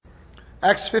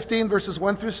Acts 15, verses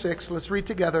 1 through 6. Let's read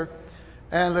together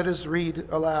and let us read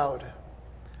aloud.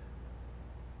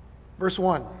 Verse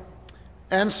 1.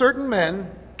 And certain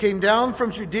men came down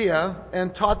from Judea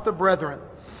and taught the brethren,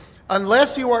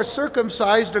 unless you are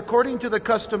circumcised according to the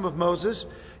custom of Moses,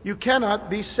 you cannot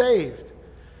be saved.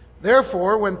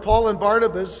 Therefore, when Paul and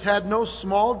Barnabas had no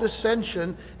small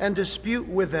dissension and dispute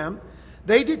with them,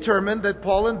 they determined that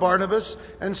Paul and Barnabas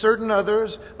and certain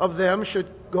others of them should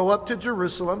go up to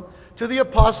Jerusalem to the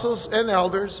apostles and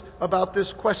elders about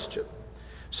this question.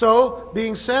 So,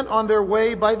 being sent on their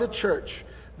way by the church,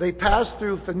 they passed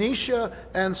through Phoenicia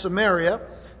and Samaria,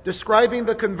 describing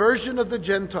the conversion of the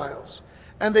Gentiles.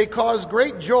 And they caused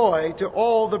great joy to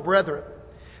all the brethren.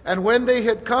 And when they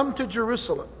had come to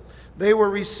Jerusalem, they were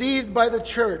received by the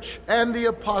church and the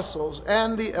apostles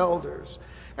and the elders.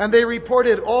 And they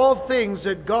reported all things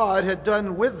that God had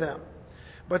done with them.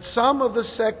 But some of the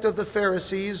sect of the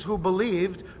Pharisees who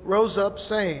believed rose up,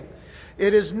 saying,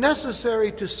 it is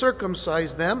necessary to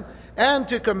circumcise them and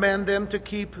to command them to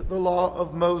keep the law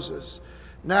of Moses.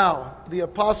 Now the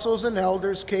apostles and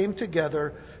elders came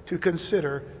together to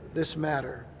consider this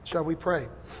matter. Shall we pray?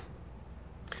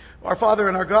 Our Father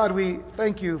and our God, we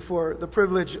thank you for the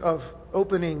privilege of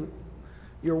opening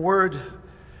your word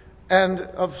and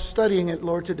of studying it,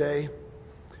 Lord, today.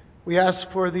 We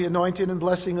ask for the anointing and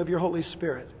blessing of your Holy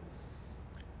Spirit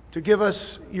to give us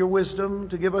your wisdom,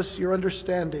 to give us your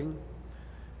understanding,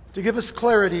 to give us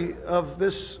clarity of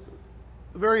this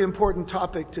very important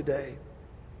topic today.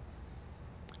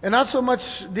 And not so much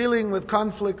dealing with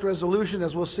conflict resolution,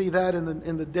 as we'll see that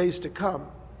in the days to come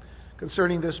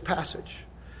concerning this passage.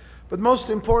 But most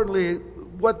importantly,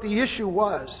 what the issue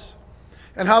was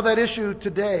and how that issue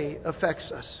today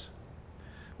affects us.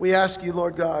 We ask you,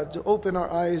 Lord God, to open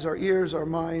our eyes, our ears, our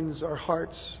minds, our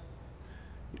hearts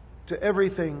to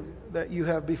everything that you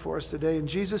have before us today. In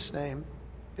Jesus' name,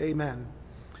 amen.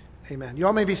 Amen. You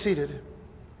all may be seated.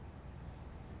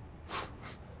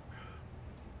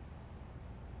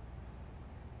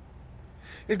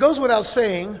 It goes without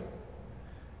saying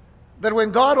that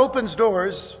when God opens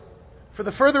doors for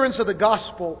the furtherance of the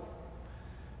gospel,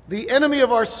 the enemy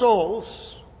of our souls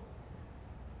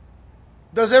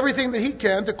does everything that he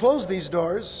can to close these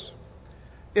doors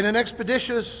in an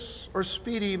expeditious or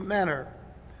speedy manner.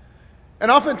 And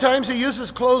oftentimes he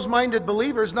uses closed-minded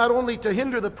believers not only to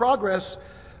hinder the progress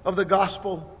of the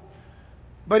gospel,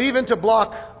 but even to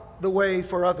block the way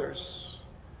for others.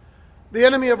 The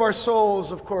enemy of our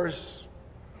souls, of course,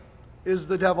 is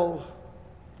the devil,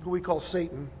 who we call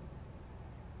Satan.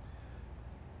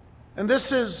 And this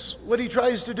is what he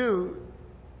tries to do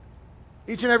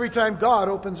each and every time God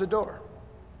opens a door.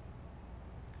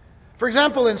 For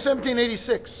example, in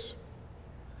 1786,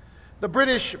 the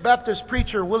British Baptist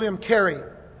preacher William Carey,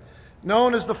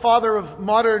 known as the father of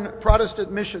modern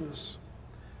Protestant missions,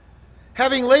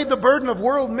 having laid the burden of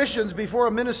world missions before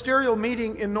a ministerial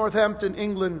meeting in Northampton,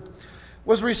 England,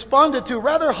 was responded to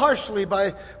rather harshly by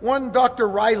one Dr.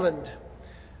 Ryland,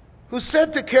 who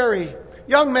said to Carey,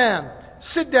 young man,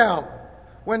 sit down.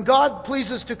 When God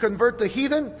pleases to convert the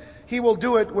heathen, he will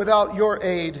do it without your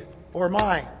aid or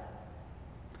mine.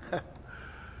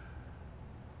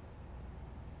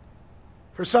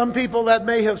 For some people that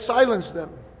may have silenced them,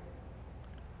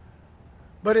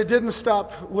 but it didn't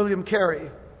stop William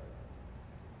Carey.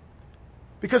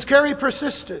 Because Carey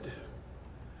persisted.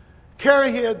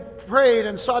 Carey had prayed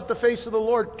and sought the face of the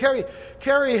Lord.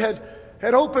 Carey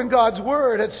had opened God's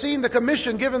Word, had seen the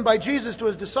commission given by Jesus to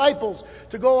his disciples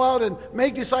to go out and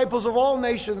make disciples of all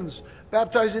nations,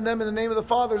 baptizing them in the name of the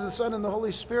Father, the Son, and the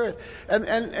Holy Spirit.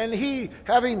 And he,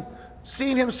 having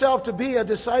seen himself to be a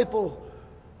disciple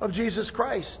of Jesus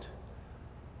Christ,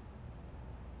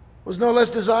 was no less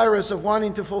desirous of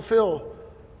wanting to fulfill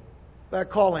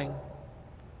that calling.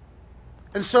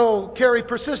 And so Carey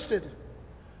persisted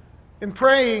in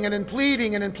praying and in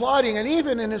pleading and in plotting and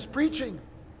even in his preaching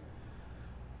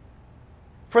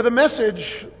for the message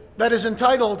that is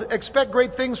entitled, Expect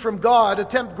Great Things from God,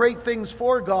 Attempt Great Things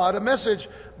for God, a message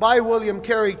by William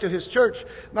Carey to his church,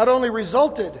 not only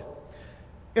resulted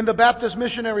in the Baptist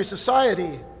Missionary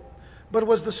Society, but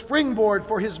was the springboard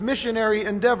for his missionary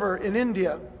endeavor in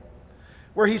India,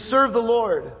 where he served the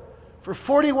Lord for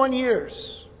 41 years.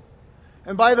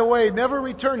 And by the way, never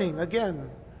returning again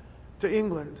to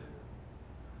England.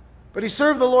 But he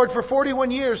served the Lord for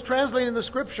 41 years, translating the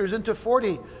Scriptures into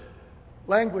 40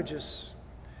 languages.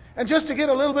 And just to get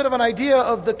a little bit of an idea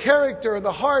of the character and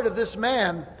the heart of this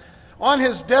man, on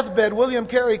his deathbed, William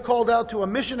Carey called out to a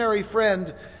missionary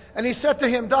friend, and he said to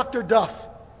him, Dr. Duff,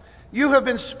 you have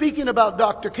been speaking about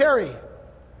Dr. Carey.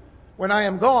 When I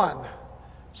am gone,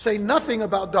 say nothing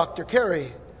about Dr.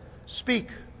 Carey. speak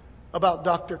about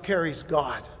Dr. Carey's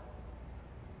God.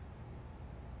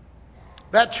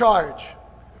 That charge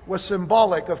was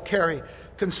symbolic of Carey,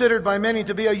 considered by many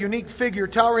to be a unique figure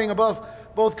towering above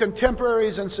both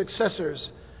contemporaries and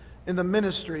successors in the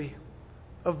ministry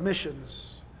of missions.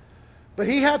 But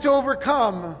he had to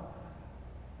overcome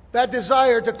that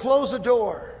desire to close a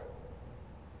door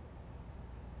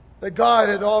that God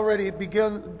had already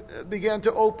began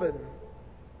to open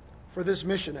for this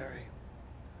missionary.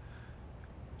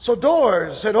 So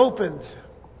doors had opened.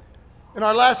 In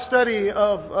our last study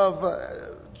of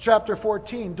chapter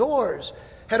 14, doors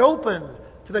had opened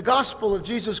to the gospel of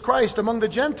Jesus Christ among the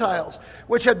Gentiles,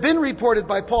 which had been reported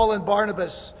by Paul and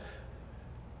Barnabas.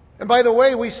 And by the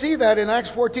way, we see that in Acts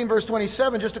 14 verse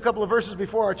 27, just a couple of verses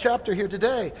before our chapter here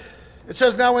today. It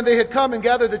says, "Now when they had come and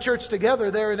gathered the church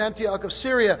together there in Antioch of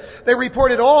Syria, they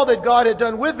reported all that God had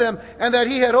done with them, and that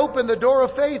He had opened the door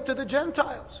of faith to the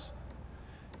Gentiles."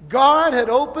 God had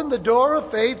opened the door of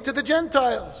faith to the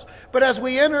Gentiles. But as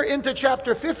we enter into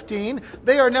chapter 15,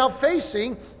 they are now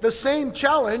facing the same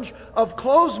challenge of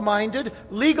closed-minded,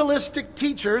 legalistic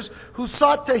teachers who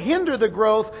sought to hinder the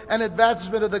growth and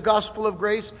advancement of the gospel of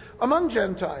grace among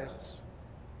Gentiles.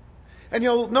 And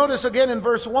you'll notice again in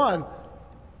verse 1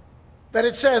 that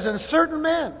it says, "And certain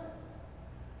men."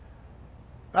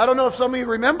 I don't know if some of you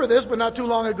remember this, but not too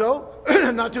long ago,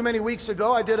 not too many weeks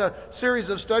ago, I did a series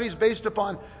of studies based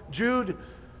upon Jude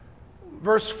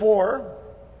verse 4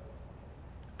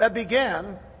 that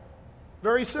began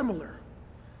very similar.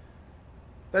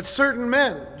 That certain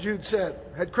men, Jude said,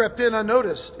 had crept in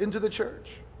unnoticed into the church.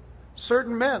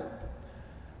 Certain men.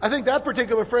 I think that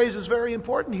particular phrase is very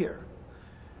important here.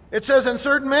 It says, "And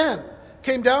certain men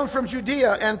came down from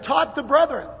Judea and taught the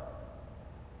brethren,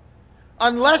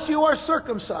 unless you are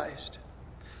circumcised,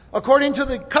 according to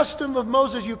the custom of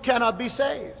Moses, you cannot be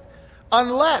saved."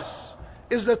 Unless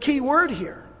is the key word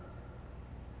here.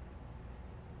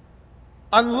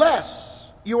 Unless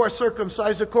you are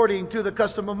circumcised according to the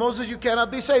custom of Moses, you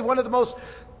cannot be saved. One of the most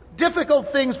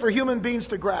difficult things for human beings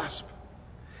to grasp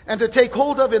and to take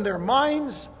hold of in their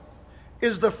minds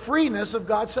is the freeness of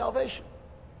God's salvation.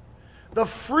 The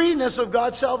freeness of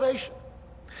God's salvation.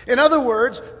 In other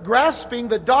words, grasping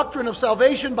the doctrine of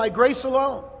salvation by grace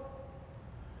alone.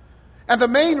 And the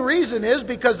main reason is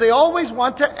because they always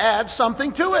want to add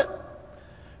something to it.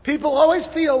 People always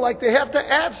feel like they have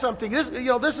to add something.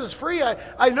 This is free,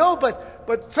 I know,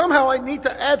 but somehow I need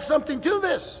to add something to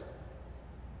this.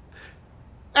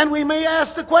 And we may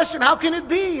ask the question, how can it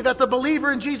be that the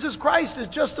believer in Jesus Christ is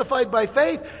justified by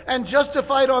faith and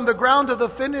justified on the ground of the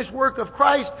finished work of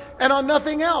Christ and on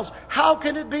nothing else? How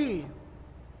can it be?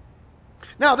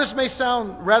 Now, this may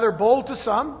sound rather bold to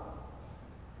some,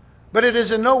 but it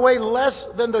is in no way less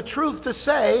than the truth to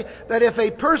say that if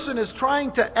a person is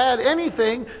trying to add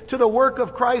anything to the work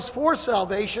of Christ for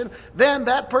salvation, then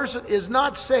that person is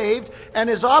not saved and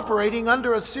is operating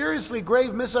under a seriously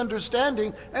grave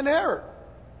misunderstanding and error.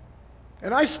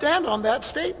 And I stand on that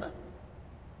statement.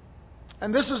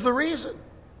 And this is the reason.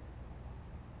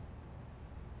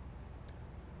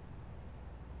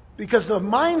 Because the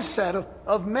mindset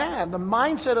of man, the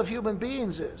mindset of human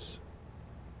beings is,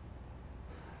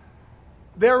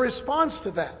 their response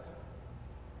to that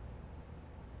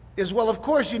is, well, of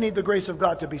course you need the grace of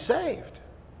God to be saved,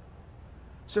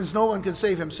 since no one can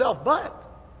save himself, but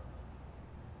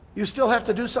you still have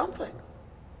to do something.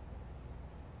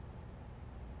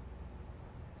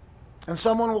 And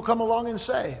someone will come along and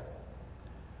say,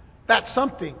 that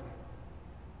something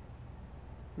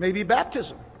may be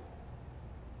baptism.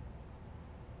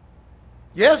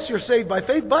 Yes, you're saved by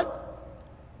faith, but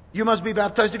you must be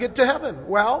baptized to get to heaven.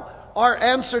 Well, our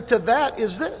answer to that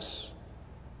is this.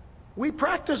 We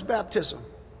practice baptism,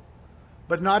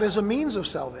 but not as a means of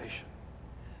salvation.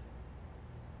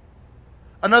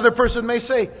 Another person may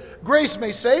say, grace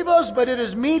may save us, but it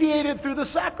is mediated through the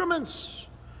sacraments.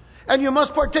 And you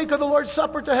must partake of the Lord's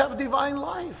Supper to have divine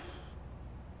life.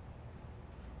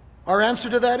 Our answer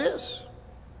to that is,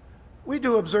 we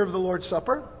do observe the Lord's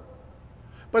Supper,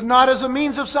 but not as a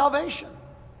means of salvation.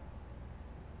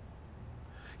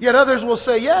 Yet others will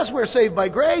say, yes, we're saved by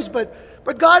grace,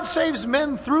 but God saves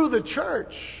men through the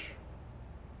church.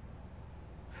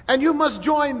 And you must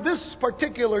join this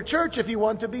particular church if you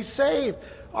want to be saved.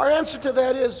 Our answer to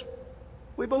that is,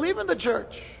 we believe in the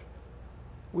church.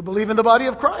 We believe in the body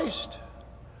of Christ.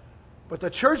 But the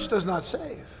church does not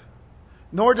save.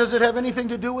 Nor does it have anything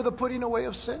to do with the putting away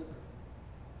of sin.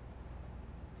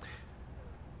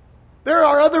 There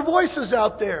are other voices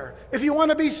out there. If you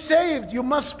want to be saved, you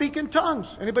must speak in tongues.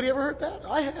 Anybody ever heard that?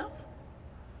 I have.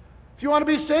 If you want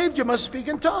to be saved, you must speak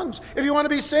in tongues. If you want to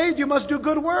be saved, you must do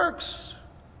good works.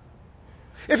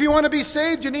 If you want to be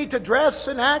saved, you need to dress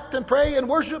and act and pray and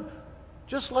worship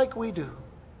just like we do.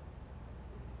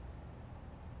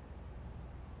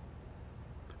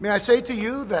 May I say to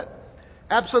you that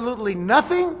absolutely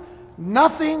nothing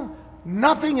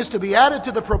is to be added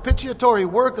to the propitiatory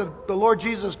work of the Lord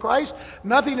Jesus Christ.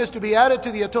 Nothing is to be added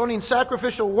to the atoning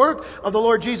sacrificial work of the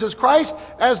Lord Jesus Christ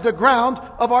as the ground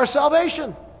of our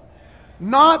salvation.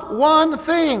 Not one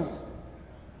thing.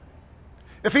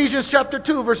 Ephesians chapter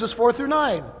 2, verses 4 through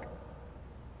 9.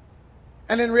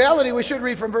 And in reality, we should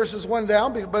read from verses 1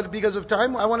 down, but because of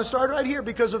time, I want to start right here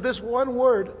because of this one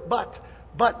word, but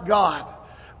God.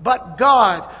 But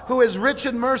God, who is rich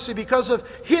in mercy because of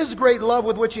His great love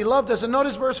with which He loved us. And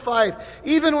notice verse 5.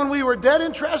 Even when we were dead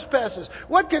in trespasses.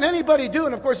 What can anybody do?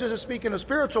 And of course this is speaking of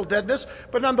spiritual deadness.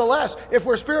 But nonetheless, if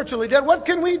we're spiritually dead, what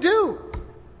can we do?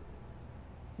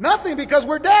 Nothing, because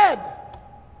we're dead.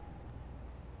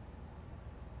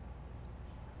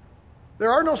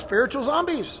 There are no spiritual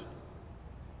zombies.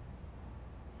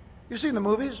 You've seen the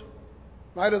movies?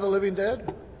 Night of the Living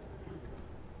Dead?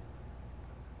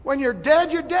 When you're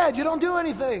dead, you're dead. You don't do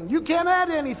anything. You can't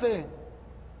add anything.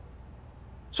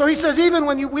 So he says, even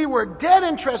when we were dead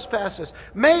in trespasses,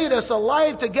 made us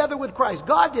alive together with Christ.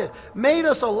 God did. Made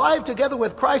us alive together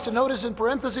with Christ. And notice in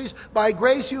parentheses, by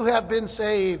grace you have been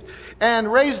saved.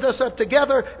 And raised us up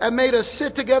together and made us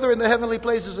sit together in the heavenly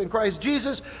places in Christ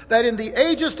Jesus, that in the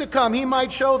ages to come He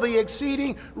might show the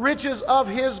exceeding riches of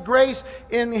His grace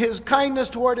in His kindness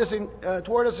toward us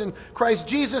in Christ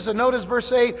Jesus. And notice verse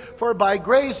 8, for by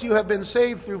grace you have been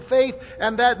saved through faith,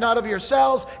 and that not of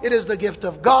yourselves. It is the gift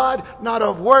of God, not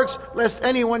of works, lest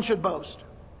anyone should boast.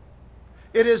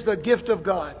 It is the gift of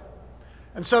God.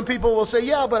 And some people will say,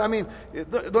 yeah, but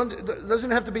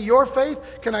doesn't it have to be your faith?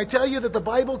 Can I tell you that the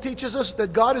Bible teaches us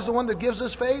that God is the one that gives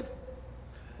us faith?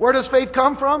 Where does faith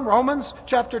come from? Romans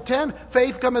chapter 10.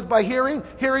 Faith cometh by hearing,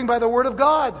 hearing by the word of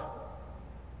God.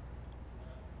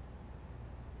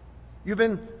 You've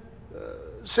been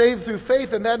saved through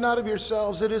faith, and that not of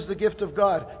yourselves. It is the gift of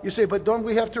God. You say, but don't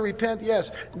we have to repent? Yes.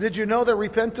 Did you know that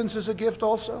repentance is a gift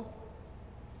also?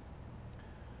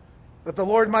 That the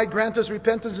Lord might grant us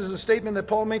repentance is a statement that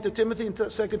Paul made to Timothy in 2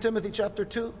 Timothy chapter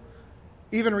 2.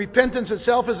 Even repentance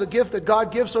itself is a gift that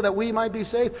God gives so that we might be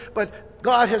saved. But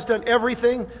God has done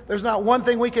everything. There's not one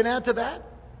thing we can add to that.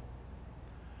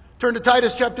 Turn to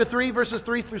Titus chapter 3, verses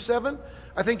 3 through 7.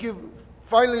 I think you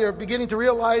finally are beginning to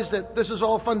realize that this is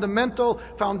all fundamental,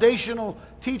 foundational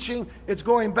teaching. It's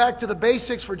going back to the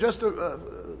basics for just a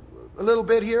little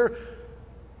bit here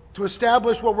to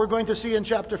establish what we're going to see in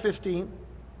chapter 15.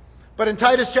 But in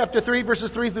Titus chapter 3,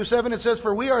 verses 3 through 7, it says,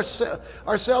 for we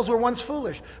ourselves were once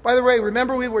foolish. By the way,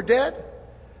 remember we were dead?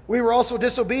 We were also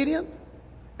disobedient?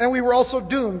 And we were also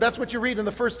doomed. That's what you read in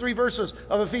the first 3 verses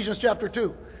of Ephesians chapter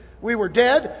 2. We were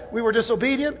dead, we were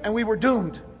disobedient, and we were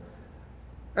doomed.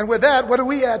 And with that, what do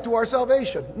we add to our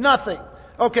salvation? Nothing.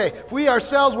 Okay, we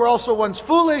ourselves were also once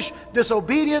foolish,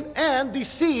 disobedient, and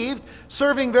deceived,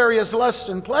 serving various lusts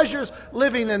and pleasures,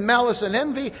 living in malice and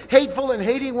envy, hateful and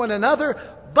hating one another.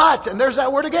 But, and there's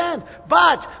that word again,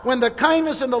 but when the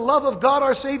kindness and the love of God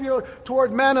our Savior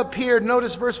toward man appeared,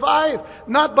 notice verse 5,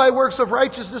 not by works of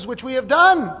righteousness which we have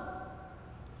done,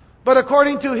 but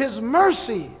according to His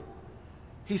mercy,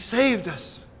 He saved us.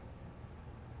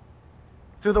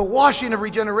 Through the washing of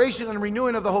regeneration and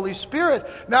renewing of the Holy Spirit,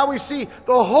 now we see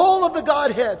the whole of the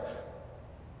Godhead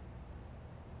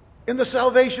in the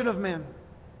salvation of men.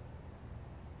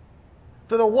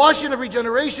 Through the washing of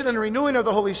regeneration and renewing of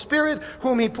the Holy Spirit,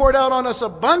 whom He poured out on us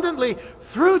abundantly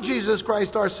through Jesus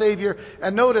Christ our Savior.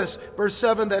 And notice verse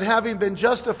 7, that having been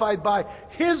justified by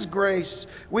His grace,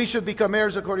 we should become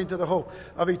heirs according to the hope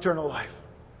of eternal life.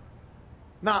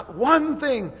 Not one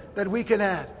thing that we can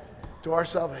add to our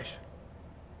salvation.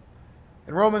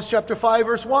 In Romans chapter 5,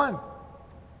 verse 1,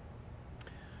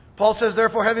 Paul says,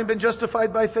 therefore, having been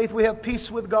justified by faith, we have peace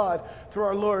with God through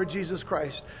our Lord Jesus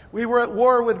Christ. We were at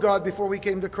war with God before we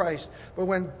came to Christ. But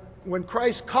when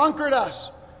Christ conquered us,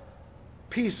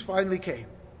 peace finally came.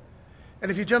 And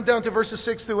if you jump down to verses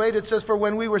 6 through 8, it says, for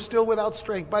when we were still without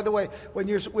strength. By the way, when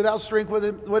you're without strength,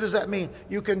 what does that mean?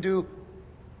 You can do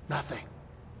nothing.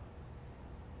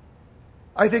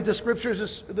 I think the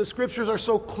scriptures are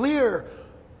so clear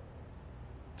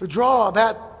to draw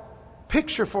that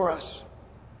picture for us,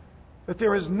 that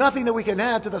there is nothing that we can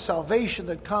add to the salvation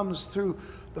that comes through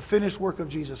the finished work of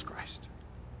Jesus Christ.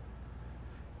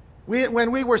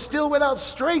 When we were still without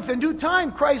strength, in due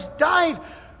time, Christ died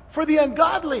for the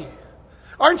ungodly.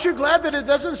 Aren't you glad that it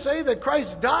doesn't say that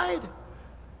Christ died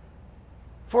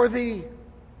for the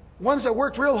ones that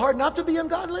worked real hard not to be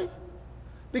ungodly?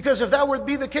 Because if that would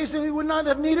be the case, then He would not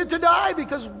have needed to die,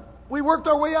 because We worked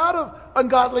our way out of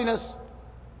ungodliness.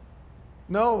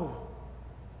 No.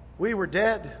 We were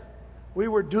dead. We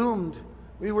were doomed.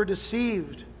 We were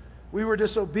deceived. We were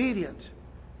disobedient.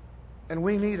 And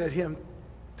we needed Him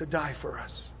to die for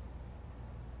us.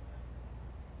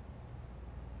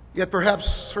 Yet perhaps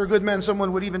for good men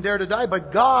someone would even dare to die.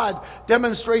 But God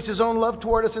demonstrates His own love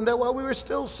toward us in that while we were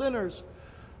still sinners,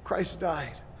 Christ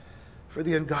died for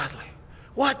the ungodly.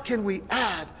 What can we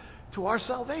add to our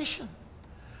salvation?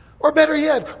 Or better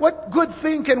yet, what good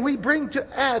thing can we bring to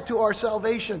add to our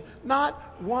salvation?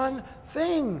 Not one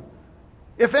thing.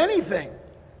 If anything,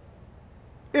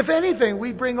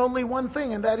 we bring only one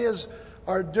thing, and that is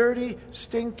our dirty,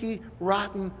 stinky,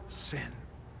 rotten sin.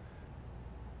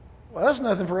 Well, that's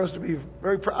nothing for us to be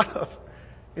very proud of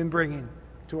in bringing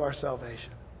to our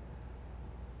salvation.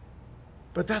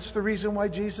 But that's the reason why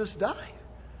Jesus died.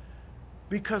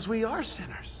 Because we are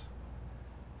sinners.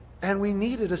 And we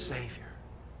needed a Savior.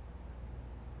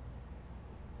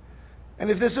 And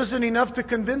if this isn't enough to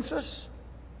convince us,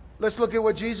 let's look at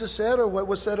what Jesus said or what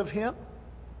was said of Him.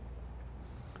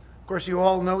 Of course, you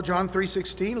all know John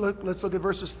 3:16. Let's look at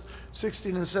verses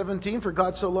 16 and 17. For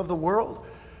God so loved the world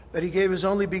that He gave His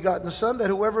only begotten Son, that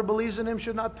whoever believes in Him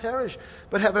should not perish,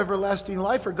 but have everlasting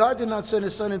life. For God did not send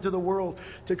His Son into the world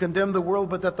to condemn the world,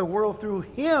 but that the world through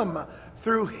Him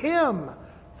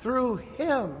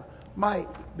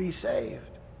might be saved.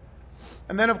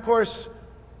 And then, of course,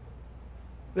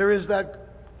 there is that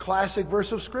classic verse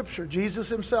of Scripture. Jesus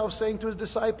Himself saying to His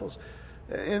disciples,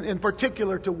 in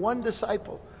particular to one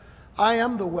disciple, I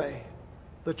am the way,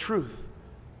 the truth,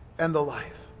 and the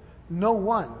life. No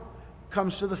one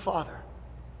comes to the Father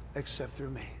except through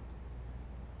me.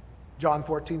 John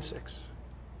 14:6.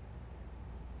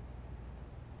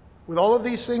 With all of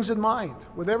these things in mind,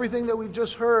 with everything that we've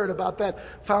just heard about that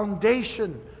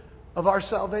foundation of our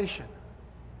salvation,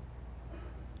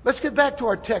 let's get back to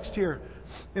our text here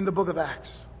in the book of Acts.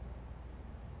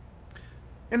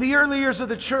 In the early years of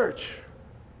the church,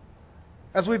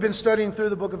 as we've been studying through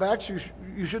the book of Acts,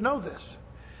 you should know this.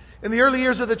 In the early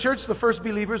years of the church, the first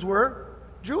believers were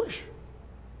Jewish.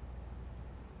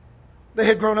 They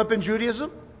had grown up in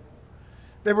Judaism.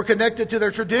 They were connected to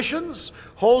their traditions,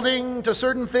 holding to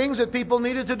certain things that people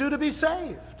needed to do to be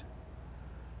saved.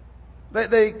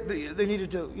 They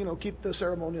needed to, keep the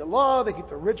ceremonial law, they keep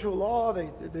the ritual law, they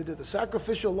did the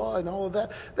sacrificial law and all of that.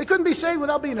 They couldn't be saved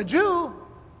without being a Jew.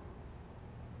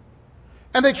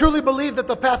 And they truly believed that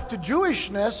the path to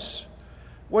Jewishness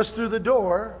was through the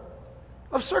door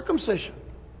of circumcision.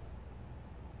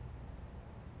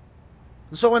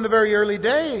 And so in the very early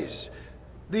days,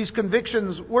 these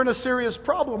convictions weren't a serious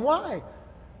problem. Why?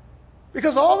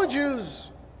 Because all the Jews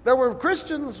that were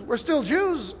Christians were still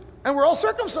Jews and were all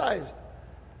circumcised.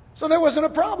 So there wasn't a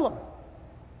problem.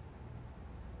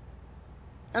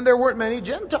 And there weren't many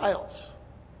Gentiles.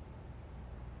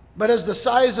 But as the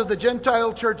size of the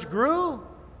Gentile church grew,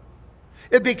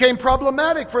 it became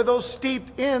problematic for those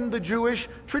steeped in the Jewish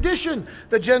tradition.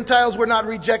 The Gentiles were not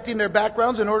rejecting their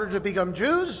backgrounds in order to become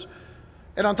Jews.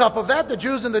 And on top of that, the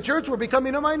Jews in the church were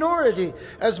becoming a minority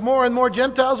as more and more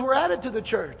Gentiles were added to the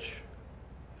church.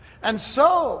 And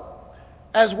so,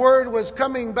 as word was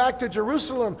coming back to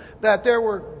Jerusalem that there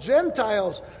were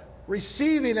Gentiles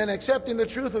receiving and accepting the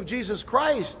truth of Jesus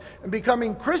Christ and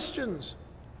becoming Christians,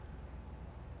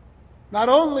 not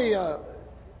only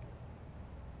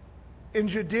in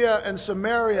Judea and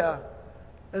Samaria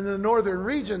and the northern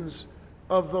regions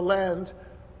of the land,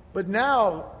 but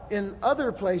now in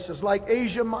other places like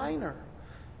Asia Minor.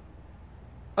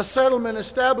 A settlement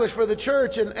established for the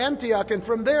church in Antioch, and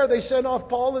from there they sent off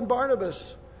Paul and Barnabas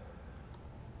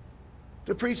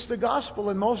to preach the gospel,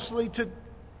 and mostly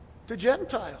to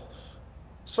Gentiles.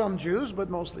 Some Jews, but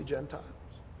mostly Gentiles.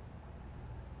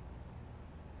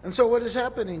 And so what is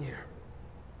happening here?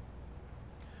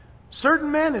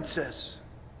 Certain men, it says,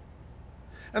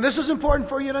 and this is important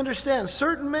for you to understand,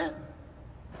 certain men,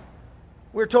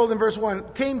 we're told in verse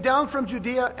 1, came down from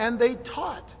Judea and they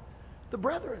taught the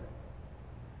brethren.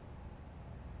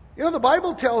 The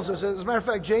Bible tells us, as a matter of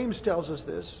fact, James tells us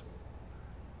this,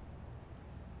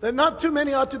 that not too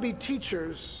many ought to be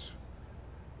teachers,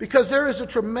 because there is a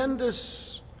tremendous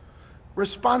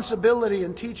responsibility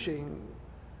in teaching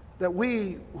that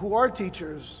we who are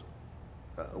teachers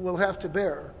will have to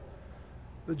bear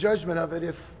the judgment of it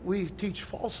if we teach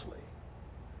falsely.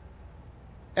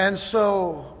 And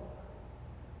so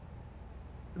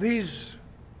these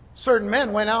certain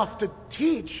men went off to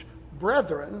teach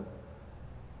brethren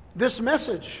this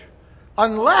message.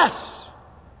 Unless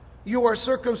you are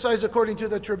circumcised according to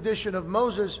the tradition of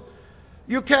Moses,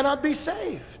 you cannot be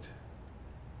saved.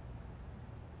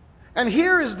 And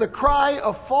here is the cry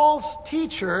of false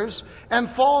teachers and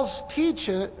false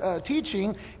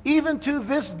teaching even to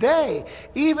this day,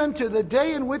 even to the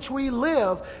day in which we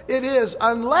live. It is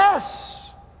unless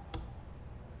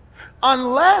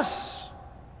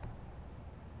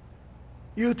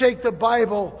you take the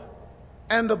Bible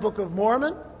and the Book of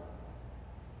Mormon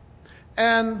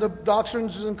and the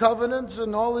Doctrines and Covenants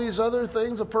and all these other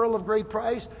things, a pearl of great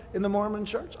price in the Mormon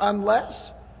church, unless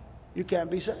you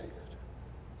can't be saved.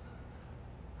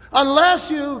 Unless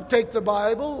you take the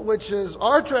Bible, which is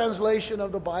our translation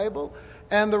of the Bible,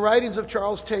 and the writings of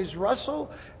Charles Taze Russell,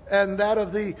 and that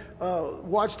of the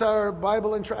Watchtower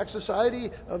Bible and Tract Society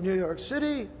of New York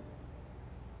City,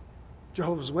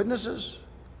 Jehovah's Witnesses,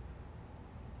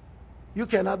 you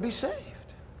cannot be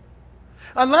saved.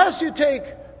 Unless you take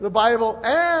the Bible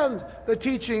and the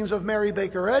teachings of Mary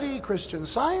Baker Eddy, Christian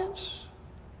Science,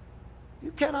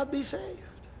 you cannot be saved.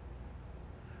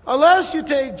 Unless you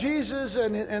take Jesus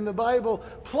and the Bible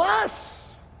plus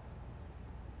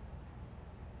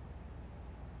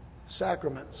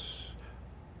sacraments,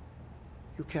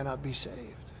 you cannot be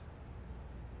saved.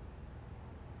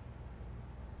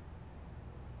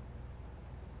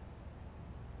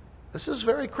 This is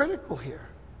very critical here.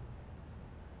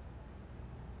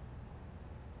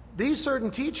 These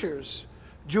certain teachers,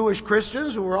 Jewish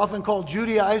Christians who were often called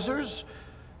Judaizers,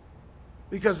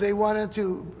 because they wanted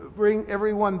to bring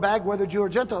everyone back, whether Jew or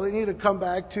Gentile, they needed to come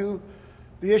back to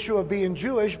the issue of being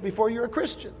Jewish before you're a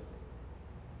Christian.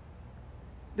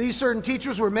 These certain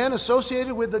teachers were men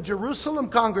associated with the Jerusalem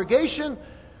congregation,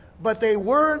 but they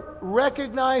weren't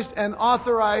recognized and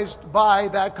authorized by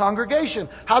that congregation.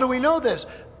 How do we know this?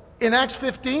 In Acts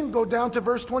 15, go down to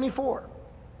verse 24.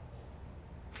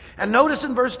 And notice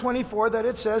in verse 24 that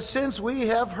it says, "Since we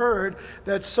have heard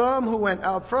that some who went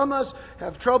out from us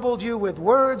have troubled you with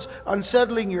words,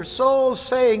 unsettling your souls,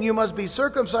 saying you must be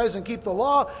circumcised and keep the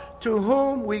law, to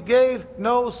whom we gave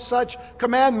no such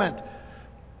commandment."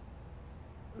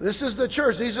 This is the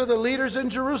church. These are the leaders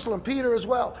in Jerusalem, Peter as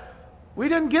well. We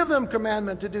didn't give them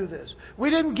commandment to do this.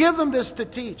 We didn't give them this to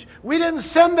teach. We didn't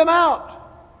send them out.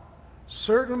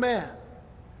 Certain men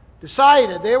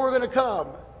decided they were going to come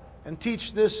and teach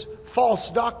this false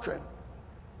doctrine,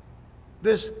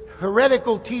 this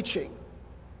heretical teaching.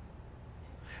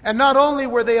 And not only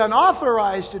were they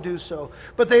unauthorized to do so,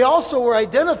 but they also were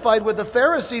identified with the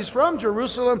Pharisees from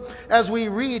Jerusalem, as we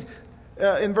read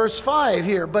in verse 5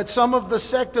 here. "But some of the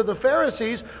sect of the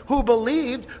Pharisees who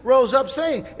believed rose up,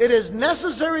 saying, 'It is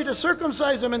necessary to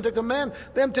circumcise them and to command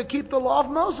them to keep the law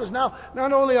of Moses.'" Now,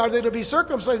 not only are they to be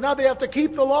circumcised, now they have to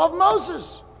keep the law of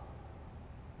Moses.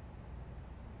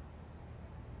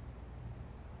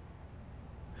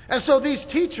 And so these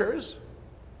teachers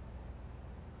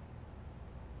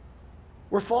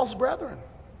were false brethren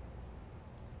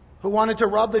who wanted to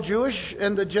rob the Jewish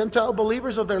and the Gentile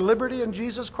believers of their liberty in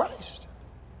Jesus Christ.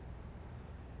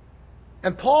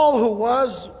 And Paul, who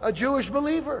was a Jewish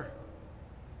believer,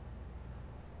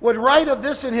 would write of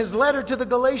this in his letter to the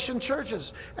Galatian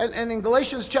churches. And in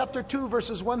Galatians chapter 2,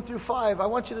 verses 1 through 5, I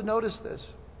want you to notice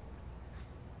this.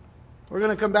 We're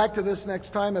going to come back to this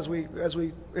next time as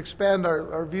we expand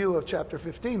our view of chapter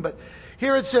 15. But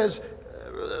here it says,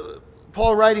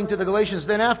 Paul writing to the Galatians,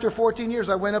 "Then after 14 years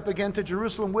I went up again to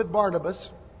Jerusalem with Barnabas,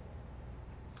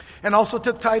 and also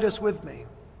took Titus with me.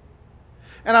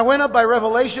 And I went up by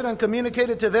revelation and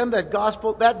communicated to them that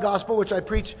gospel which I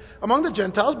preach among the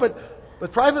Gentiles,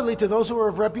 but privately to those who were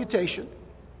of reputation,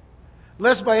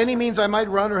 lest by any means I might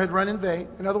run or had run in vain."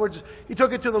 In other words, he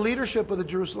took it to the leadership of the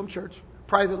Jerusalem church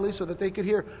privately so that they could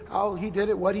hear how he did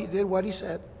it, what he did, what he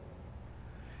said.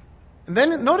 And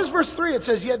then notice verse 3, it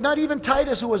says, "Yet not even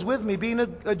Titus, who was with me, being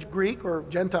a Greek, or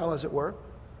Gentile as it were,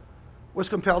 was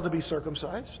compelled to be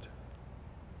circumcised.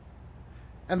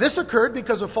 And this occurred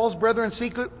because of false brethren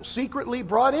secretly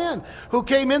brought in, who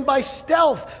came in by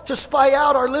stealth to spy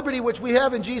out our liberty which we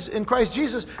have in Christ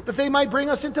Jesus, that they might bring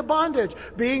us into bondage,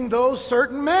 being those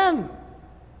certain men."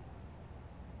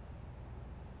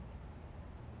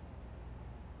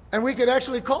 And we could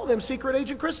actually call them secret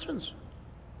agent Christians.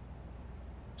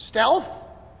 Stealth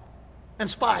and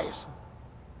spies.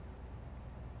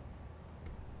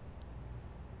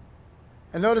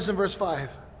 And notice in verse 5,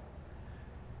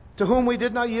 "To whom we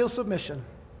did not yield submission,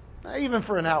 not even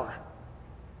for an hour,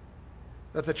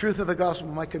 that the truth of the gospel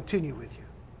might continue with you."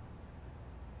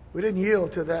 We didn't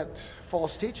yield to that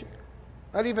false teaching,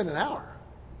 not even an hour,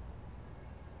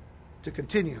 to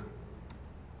continue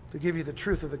to give you the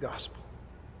truth of the gospel.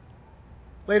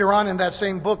 Later on in that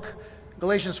same book,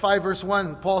 Galatians 5 verse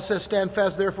 1, Paul says, "Stand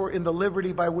fast therefore in the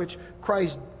liberty by which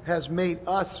Christ has made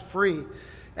us free,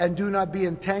 and do not be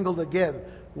entangled again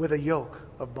with a yoke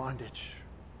of bondage.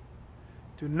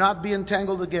 Do not be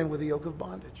entangled again with the yoke of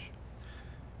bondage.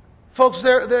 Folks,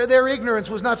 their ignorance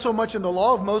was not so much in the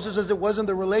law of Moses as it was in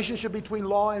the relationship between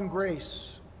law and grace.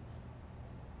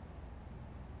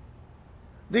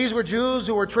 These were Jews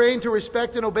who were trained to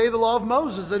respect and obey the law of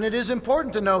Moses. And it is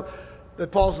important to note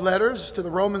that Paul's letters to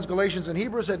the Romans, Galatians, and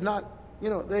Hebrews had not,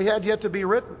 they had yet to be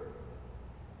written.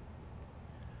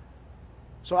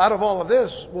 So out of all of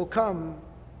this will come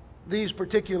these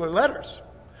particular letters.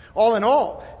 All in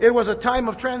all, it was a time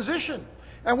of transition.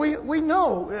 And we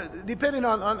know, depending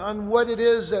on what it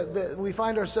is that we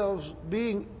find ourselves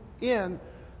being in,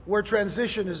 where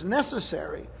transition is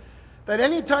necessary, that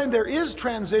any time there is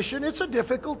transition, it's a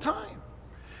difficult time.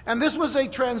 And this was a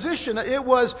transition. It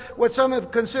was what some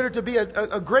have considered to be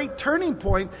a great turning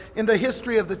point in the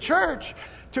history of the church,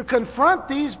 to confront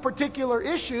these particular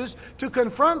issues, to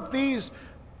confront these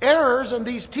errors and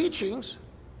these teachings.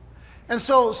 And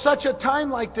so such a time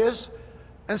like this,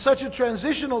 and such a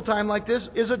transitional time like this,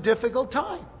 is a difficult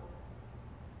time.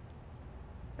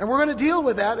 And we're going to deal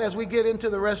with that as we get into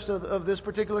the rest of this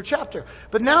particular chapter.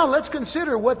 But now let's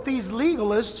consider what these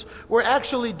legalists were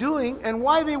actually doing and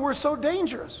why they were so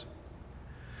dangerous.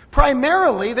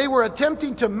 Primarily, they were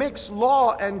attempting to mix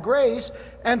law and grace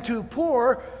and to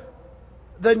pour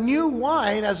the new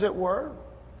wine, as it were,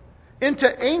 into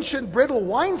ancient brittle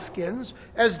wineskins,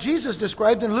 as Jesus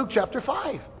described in Luke chapter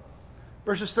 5,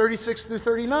 verses 36 through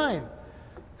 39.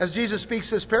 As Jesus speaks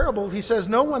this parable, he says,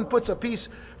 "No one puts a piece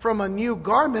from a new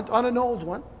garment on an old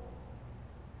one.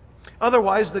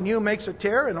 Otherwise, the new makes a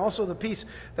tear, and also the piece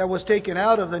that was taken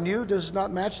out of the new does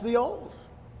not match the old."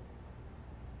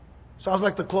 Sounds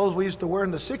like the clothes we used to wear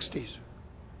in the 60s.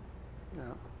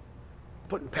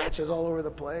 Putting patches all over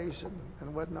the place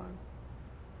and whatnot.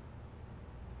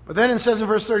 But then it says in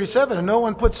verse 37, "And no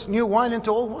one puts new wine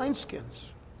into old wineskins.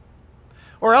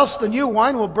 Or else the new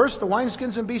wine will burst the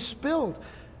wineskins and be spilled,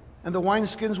 and the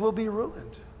wineskins will be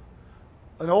ruined."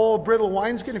 An old brittle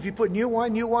wineskin, if you put new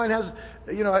wine has,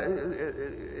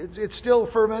 it's still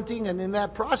fermenting, and in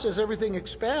that process everything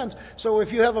expands. So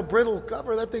if you have a brittle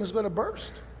cover, that thing's going to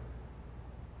burst.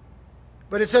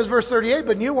 But it says, verse 38,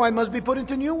 "But new wine must be put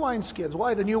into new wineskins."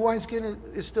 Why? The new wineskin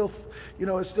is still,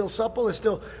 it's still supple, it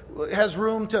still has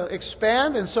room to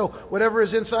expand, and so whatever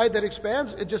is inside that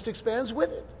expands, it just expands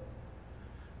with it.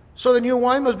 So the new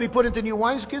wine must be put into new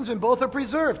wineskins, and both are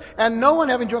preserved. And no one,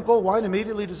 having drunk old wine,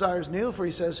 immediately desires new, for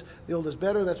he says, "The old is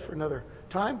better." That's for another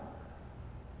time.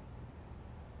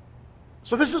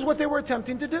 So this is what they were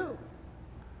attempting to do.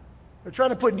 They're trying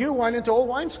to put new wine into old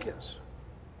wineskins.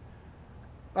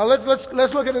 Now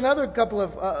let's look at another couple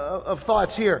of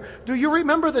thoughts here. Do you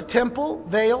remember the temple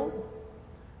veil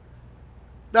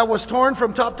that was torn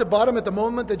from top to bottom at the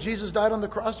moment that Jesus died on the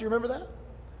cross? Do you remember that?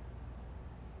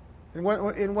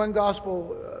 In one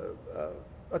gospel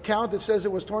account, it says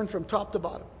it was torn from top to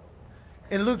bottom.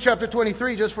 In Luke chapter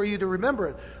 23, just for you to remember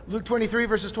it, Luke 23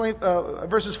 verses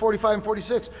 45 and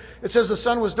 46, it says, "The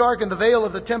sun was dark and the veil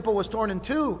of the temple was torn in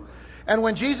two. And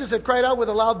when Jesus had cried out with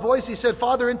a loud voice, he said,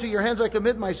 'Father, into your hands I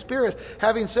commit my spirit.'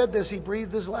 Having said this, he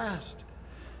breathed his last."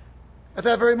 At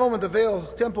that very moment, the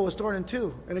temple was torn in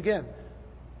two. And again,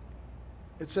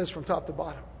 it says from top to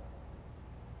bottom.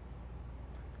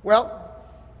 Well,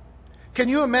 can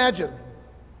you imagine,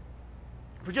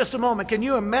 for just a moment, can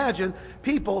you imagine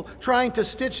people trying to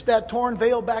stitch that torn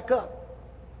veil back up?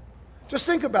 Just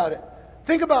think about it.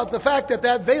 Think about the fact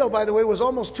that veil, by the way, was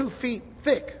almost 2 feet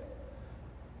thick,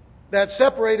 that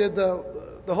separated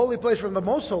the holy place from the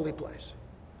most holy place.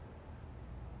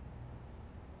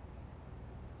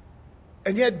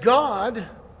 And yet God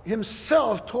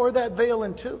himself tore that veil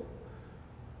in two.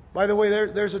 By the way,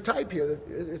 there's a type here.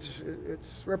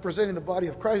 It's representing the body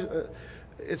of Christ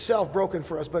itself broken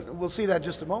for us, but we'll see that in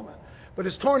just a moment. But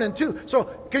it's torn in two. So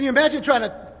can you imagine trying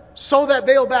to sew that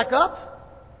veil back up?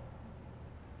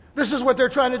 This is what they're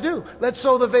trying to do. Let's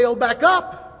sew the veil back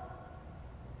up.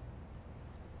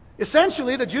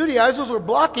 Essentially, the Judaizers were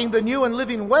blocking the new and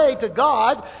living way to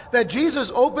God that Jesus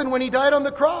opened when he died on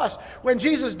the cross. When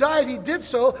Jesus died, he did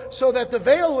so that the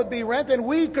veil would be rent and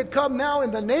we could come now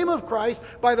in the name of Christ,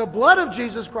 by the blood of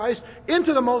Jesus Christ,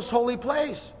 into the most holy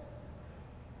place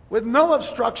with no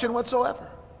obstruction whatsoever.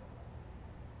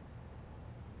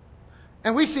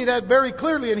 And we see that very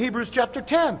clearly in Hebrews chapter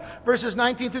 10, verses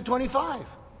 19 through 25.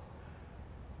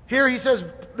 Here he says,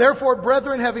 "Therefore,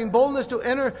 brethren, having boldness to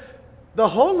enter the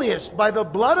holiest by the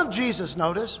blood of Jesus,"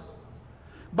 notice,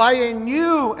 "by a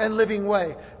new and living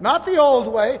way." Not the old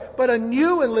way, but a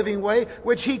new and living way,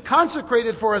 which he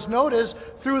consecrated for us, notice,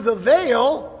 through the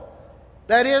veil,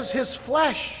 that is his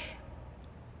flesh.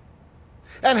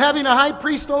 And having a high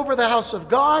priest over the house of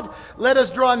God, let us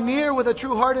draw near with a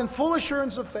true heart and full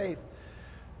assurance of faith.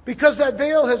 Because that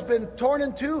veil has been torn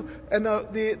in two and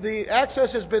the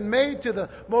access has been made to the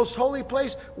most holy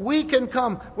place, we can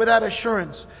come with that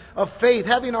assurance of faith,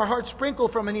 having our hearts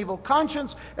sprinkled from an evil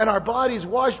conscience and our bodies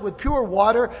washed with pure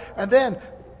water. And then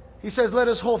he says, let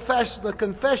us hold fast the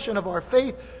confession of our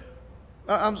faith.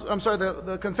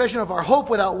 The confession of our hope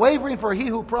without wavering, for he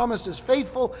who promised is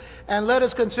faithful. And let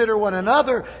us consider one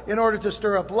another in order to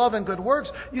stir up love and good works.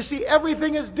 You see,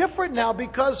 everything is different now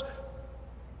because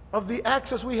of the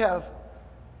access we have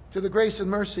to the grace and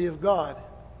mercy of God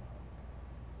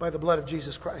by the blood of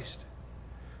Jesus Christ.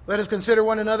 Let us consider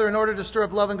one another in order to stir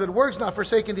up love and good works, not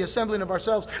forsaking the assembling of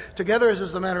ourselves together as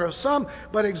is the manner of some,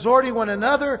 but exhorting one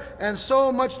another, and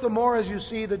so much the more as you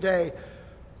see the day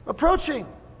approaching.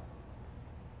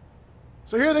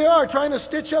 So here they are trying to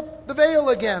stitch up the veil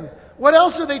again. What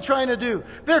else are they trying to do?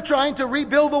 They're trying to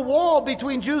rebuild the wall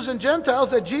between Jews and Gentiles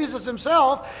that Jesus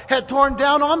himself had torn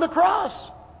down on the cross.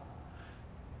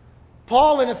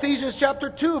 Paul in Ephesians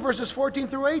chapter 2 verses 14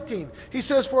 through 18, he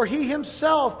says, for he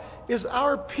himself is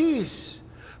our peace,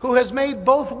 who has made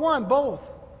both one, both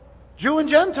Jew and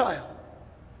Gentile.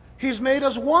 He's made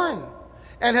us one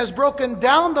and has broken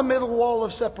down the middle wall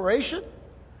of separation,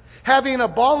 having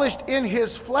abolished in his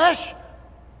flesh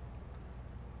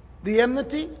the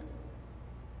enmity,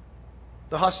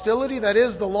 the hostility, that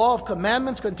is, the law of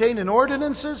commandments contained in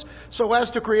ordinances, so as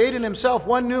to create in himself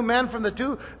one new man from the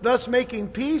two, thus making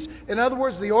peace. In other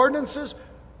words, the ordinances,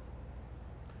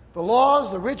 the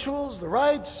laws, the rituals, the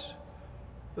rites,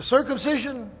 the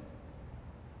circumcision,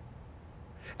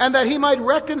 and that he might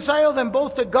reconcile them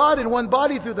both to God in one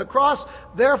body through the cross,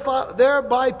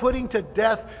 thereby putting to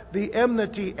death the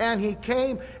enmity. And he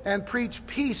came and preached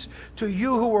peace to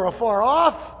you who were afar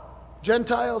off,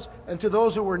 Gentiles, and to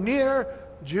those who were near,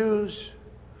 Jews.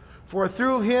 For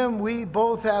through him we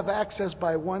both have access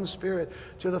by one Spirit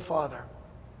to the Father.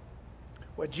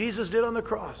 What Jesus did on the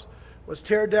cross was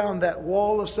tear down that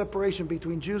wall of separation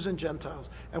between Jews and Gentiles,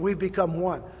 and we've become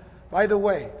one. By the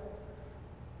way,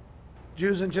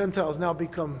 Jews and Gentiles now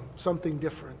become something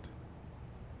different.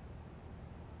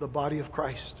 The body of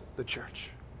Christ, the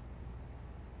church.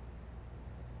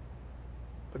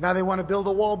 But now they want to build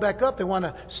a wall back up. They want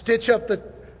to stitch up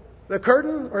the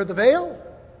curtain or the veil.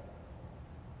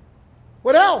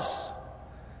 What else?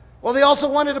 Well, they also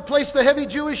wanted to place the heavy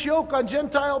Jewish yoke on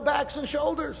Gentile backs and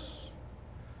shoulders.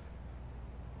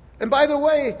 And by the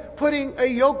way, putting a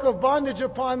yoke of bondage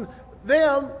upon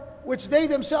them, which they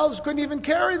themselves couldn't even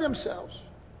carry themselves.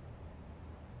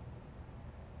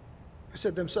 I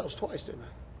said themselves twice, didn't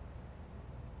I?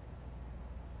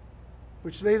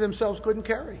 Which they themselves couldn't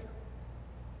carry.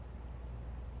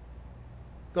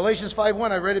 Galatians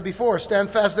 5:1, I read it before.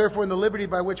 Stand fast, therefore, in the liberty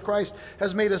by which Christ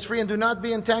has made us free, and do not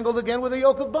be entangled again with a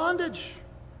yoke of bondage.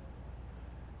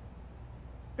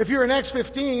 If you're in Acts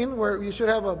 15, where you should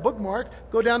have a bookmark,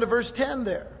 go down to verse 10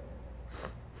 there.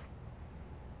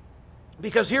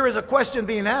 Because here is a question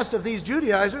being asked of these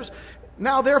Judaizers.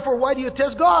 Now, therefore, why do you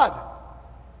test God?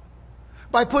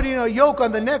 By putting a yoke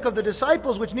on the neck of the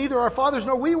disciples, which neither our fathers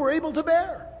nor we were able to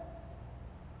bear.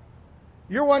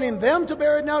 You're wanting them to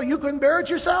bear it now. You couldn't bear it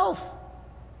yourself.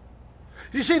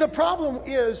 You see, the problem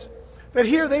is that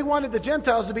here they wanted the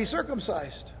Gentiles to be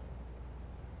circumcised.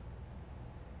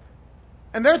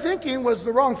 And their thinking was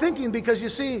the wrong thinking because, you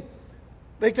see,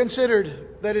 they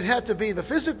considered that it had to be the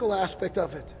physical aspect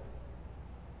of it.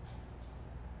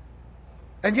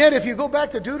 And yet, if you go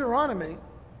back to Deuteronomy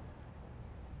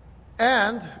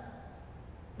and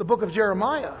the book of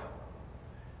Jeremiah,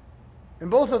 in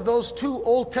both of those two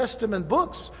Old Testament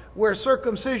books where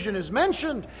circumcision is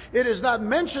mentioned, it is not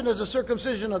mentioned as a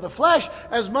circumcision of the flesh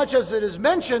as much as it is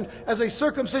mentioned as a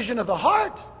circumcision of the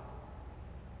heart.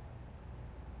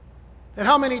 And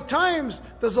how many times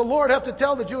does the Lord have to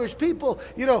tell the Jewish people,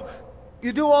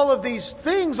 you do all of these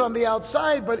things on the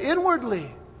outside, but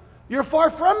inwardly, you're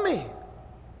far from me.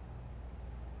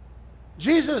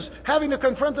 Jesus having to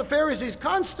confront the Pharisees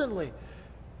constantly.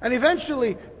 And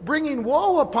eventually bringing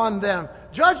woe upon them,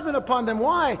 judgment upon them.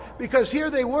 Why? Because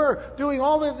here they were doing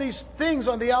all of these things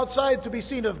on the outside to be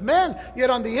seen of men,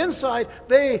 yet on the inside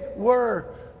they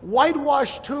were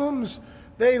whitewashed tombs.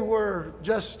 They were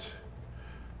just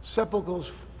sepulchres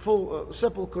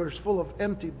full of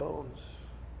empty bones.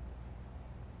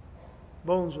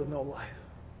 Bones with no life.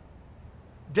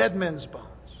 Dead men's bones.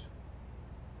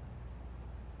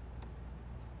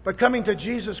 But coming to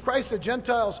Jesus Christ, the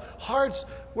Gentiles' hearts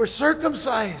were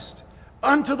circumcised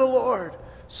unto the Lord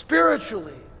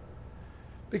spiritually.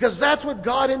 Because that's what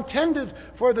God intended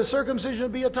for the circumcision to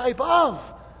be a type of.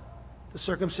 the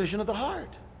circumcision of the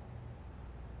heart.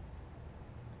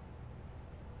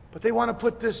 But they want to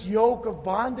put this yoke of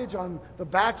bondage on the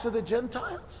backs of the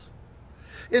Gentiles.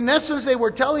 In essence, they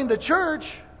were telling the church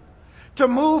to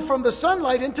move from the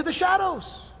sunlight into the shadows.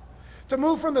 To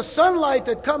move from the sunlight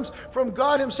that comes from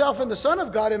God Himself and the Son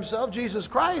of God Himself, Jesus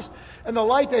Christ, and the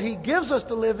light that He gives us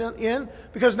to live in,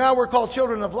 because now we're called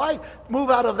children of light, move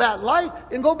out of that light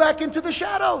and go back into the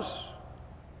shadows.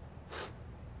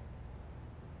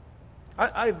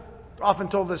 I've often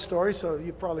told this story, so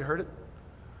you've probably heard it.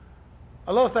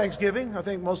 I love Thanksgiving. I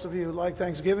think most of you like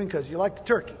Thanksgiving because you like the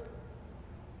turkey.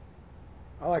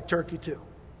 I like turkey too.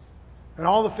 And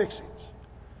all the fixings.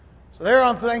 So there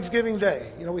on Thanksgiving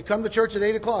Day, we come to church at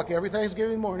 8 o'clock every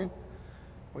Thanksgiving morning.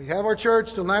 We have our church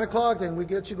till 9 o'clock, then we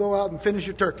get you go out and finish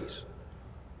your turkeys.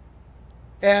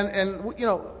 And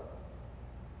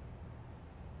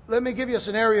let me give you a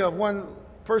scenario of one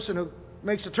person who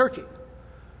makes a turkey.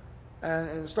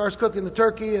 And starts cooking the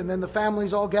turkey, and then the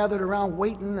family's all gathered around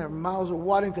waiting. Their mouths are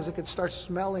watering because it could start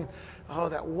smelling. Oh,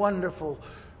 that wonderful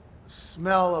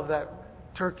smell of that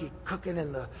turkey cooking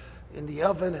in the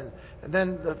oven. And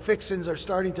then the fixings are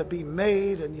starting to be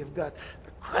made, and you've got the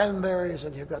cranberries,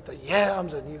 and you've got the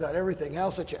yams, and you've got everything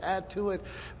else that you add to it,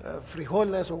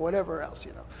 frijoles or whatever else,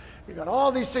 You got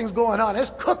all these things going on.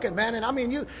 It's cooking, man. And I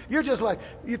mean, you're just like,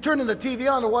 you're turning the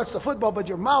TV on to watch the football, but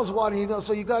your mouth's watering,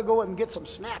 so you got to go out and get some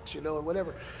snacks, or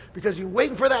whatever, because you're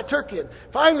waiting for that turkey. And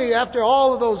finally, after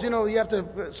all of those, you have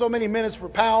to, so many minutes per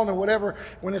pound or whatever,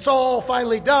 when it's all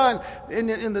finally done,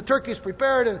 and the turkey's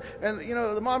prepared, and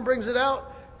the mom brings it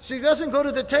out, she doesn't go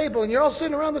to the table, and you're all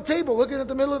sitting around the table looking at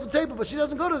the middle of the table, but she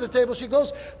doesn't go to the table. She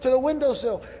goes to the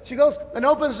windowsill. She goes and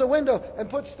opens the window and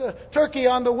puts the turkey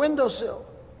on the windowsill.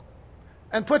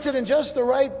 And puts it in just the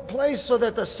right place so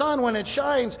that the sun, when it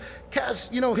shines,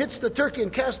 hits the turkey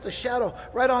and casts the shadow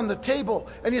right on the table.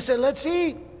 And you say, let's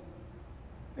eat.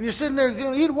 And you're sitting there,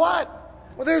 eat what?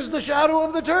 Well, there's the shadow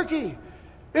of the turkey.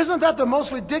 Isn't that the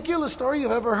most ridiculous story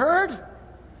you've ever heard?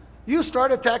 You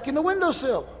start attacking the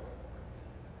windowsill.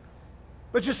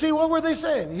 But you see, what were they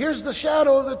saying? Here's the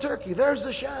shadow of the turkey. There's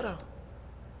the shadow.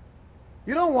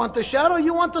 You don't want the shadow,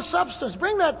 you want the substance.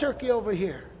 Bring that turkey over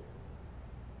here.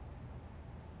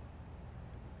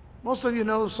 Most of you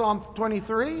know Psalm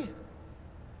 23.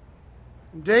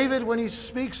 David, when he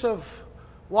speaks of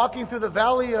walking through the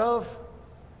valley of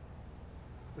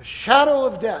the shadow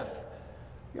of death,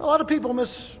 a lot of people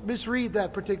misread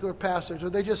that particular passage, or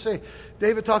they just say,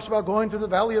 David talks about going through the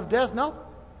valley of death. No.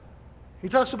 He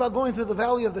talks about going through the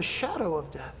valley of the shadow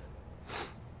of death.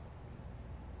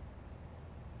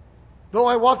 Though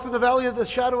I walk through the valley of the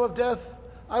shadow of death,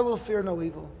 I will fear no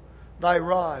evil. Thy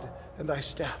rod and thy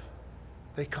staff,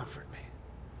 they comfort me.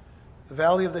 The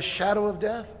valley of the shadow of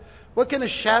death. What can a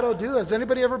shadow do? Has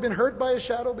anybody ever been hurt by a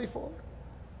shadow before?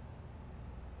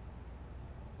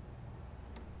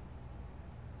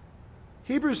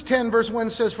 Hebrews 10 verse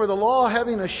 1 says, for the law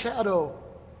having a shadow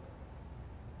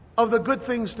of the good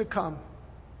things to come,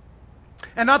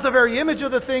 and not the very image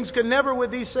of the things, can never with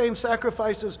these same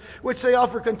sacrifices, which they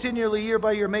offer continually year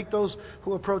by year, make those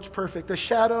who approach perfect. The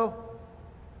shadow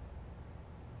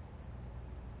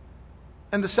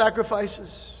and the sacrifices,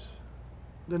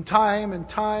 then time and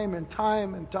time and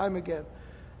time and time again,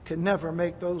 can never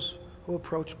make those who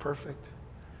approach perfect.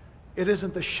 It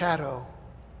isn't the shadow.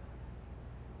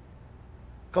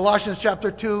 Colossians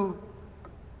chapter 2,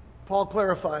 Paul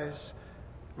clarifies,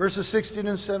 verses 16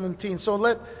 and 17. So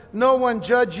let no one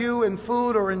judge you in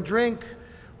food or in drink,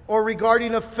 or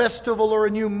regarding a festival or a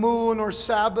new moon or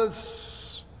Sabbaths,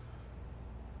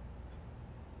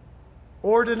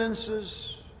 ordinances,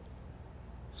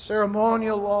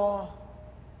 ceremonial law.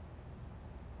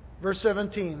 Verse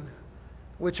 17,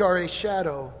 which are a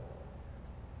shadow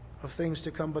of things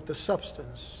to come, but the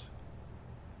substance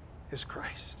is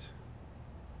Christ.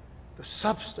 The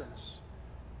substance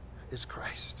is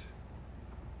Christ.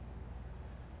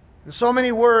 In so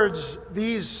many words,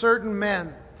 these certain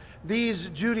men, these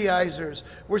Judaizers,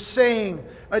 were saying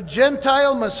a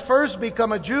Gentile must first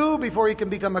become a Jew before he can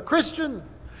become a Christian.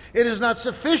 It is not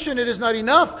sufficient, it is not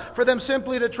enough for them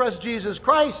simply to trust Jesus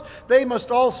Christ. They must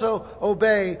also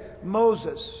obey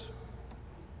Moses.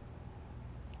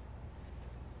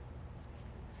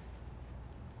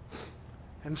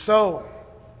 And so,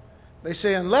 they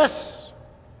say unless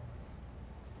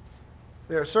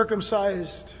they are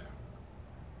circumcised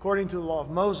according to the law of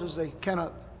Moses, they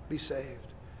cannot be saved.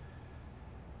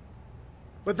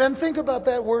 But then think about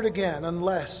that word again,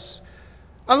 unless.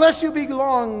 Unless you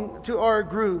belong to our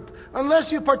group,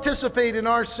 Unless you participate in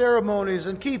our ceremonies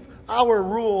and keep our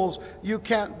rules, you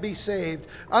can't be saved.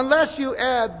 Unless you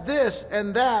add this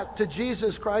and that to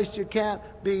Jesus Christ, you can't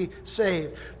be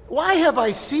saved. Why have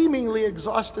I seemingly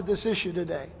exhausted this issue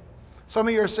today? Some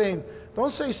of you are saying,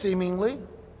 don't say seemingly.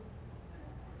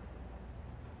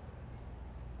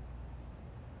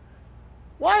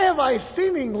 Why have I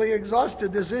seemingly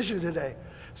exhausted this issue today?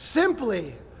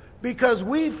 Simply because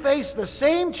we face the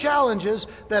same challenges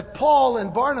that Paul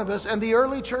and Barnabas and the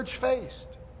early church faced.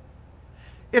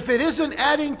 If it isn't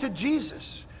adding to Jesus,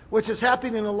 which is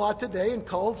happening a lot today in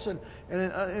cults and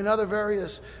in other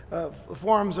various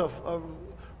forms of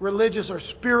religious or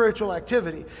spiritual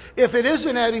activity, if it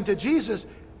isn't adding to Jesus,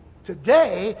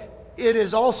 today it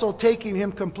is also taking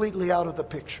Him completely out of the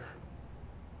picture.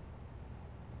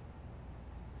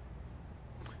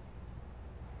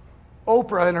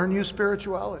 Oprah and her new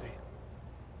spirituality.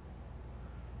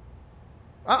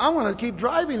 I want to keep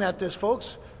driving at this, folks,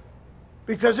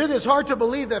 because it is hard to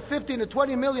believe that 15 to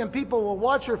 20 million people will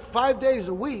watch her 5 days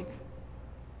a week,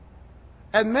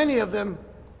 and many of them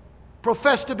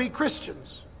profess to be Christians,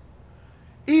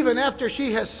 even after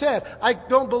she has said, I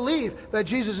don't believe that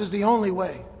Jesus is the only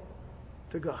way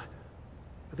to God.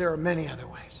 But there are many other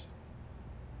ways.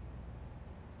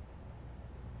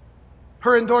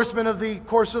 Her endorsement of the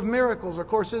Course of Miracles, or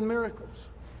Course in Miracles,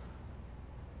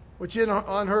 which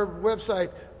on her website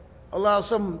allows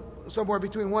somewhere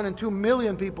between 1 and 2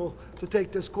 million people to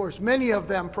take this course, many of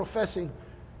them professing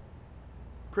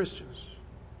Christians.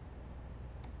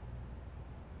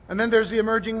 And then there's the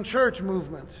emerging church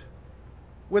movement,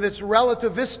 with its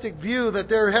relativistic view that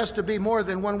there has to be more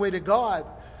than one way to God.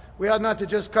 We ought not to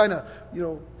just kind of,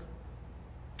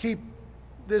 keep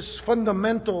this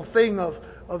fundamental thing of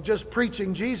just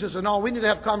preaching Jesus and all. We need to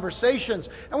have conversations.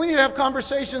 And we need to have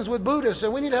conversations with Buddhists.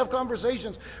 And we need to have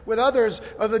conversations with others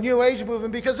of the New Age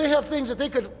movement, because they have things that they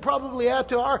could probably add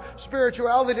to our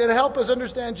spirituality to help us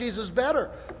understand Jesus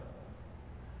better.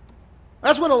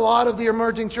 That's what a lot of the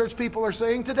emerging church people are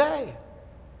saying today.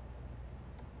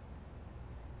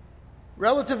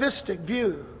 Relativistic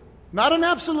view. Not an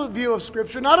absolute view of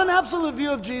Scripture. Not an absolute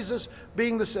view of Jesus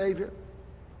being the Savior.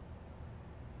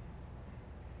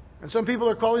 And some people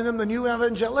are calling them the new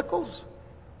evangelicals.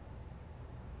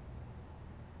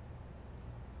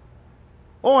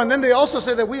 Oh, and then they also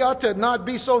say that we ought to not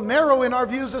be so narrow in our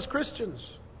views as Christians.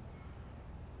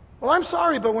 Well, I'm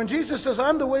sorry, but when Jesus says,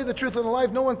 I'm the way, the truth, and the life,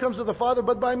 no one comes to the Father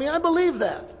but by me, I believe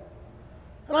that.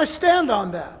 And I stand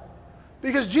on that.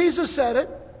 Because Jesus said it.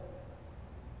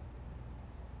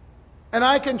 And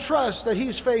I can trust that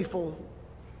He's faithful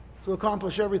to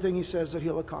accomplish everything He says that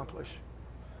He'll accomplish.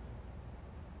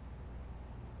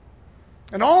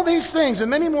 And all these things and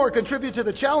many more contribute to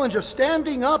the challenge of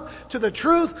standing up to the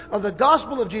truth of the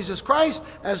gospel of Jesus Christ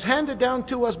as handed down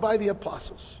to us by the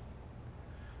apostles.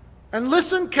 And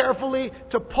listen carefully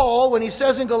to Paul when he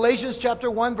says in Galatians chapter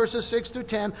 1 verses 6 through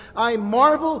 10, I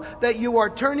marvel that you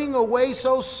are turning away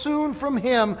so soon from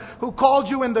Him who called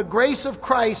you in the grace of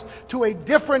Christ to a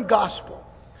different gospel.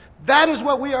 That is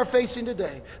what we are facing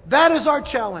today. That is our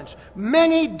challenge.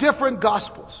 Many different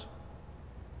gospels.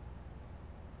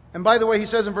 And by the way, he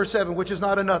says in verse 7, which is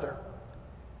not another.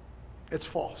 It's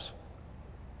false.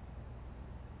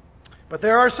 But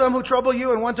there are some who trouble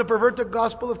you and want to pervert the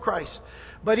gospel of Christ.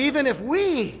 But even if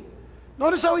we,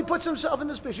 notice how he puts himself in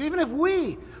this picture, even if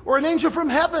we, or an angel from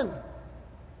heaven,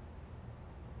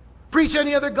 preach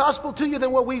any other gospel to you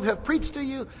than what we have preached to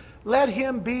you, let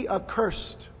him be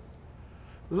accursed.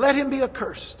 Let him be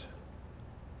accursed.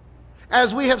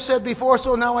 As we have said before,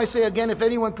 so now I say again, if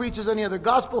anyone preaches any other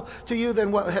gospel to you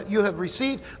than what you have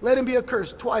received, let him be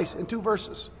accursed. Twice in 2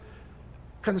 verses.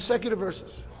 Consecutive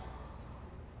verses.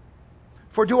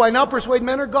 For do I now persuade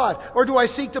men or God? Or do I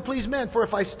seek to please men? For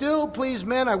if I still please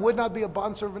men, I would not be a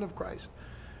bondservant of Christ.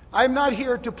 I'm not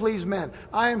here to please men.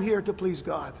 I am here to please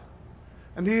God.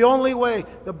 And the only way,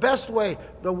 the best way,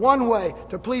 the one way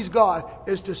to please God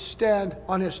is to stand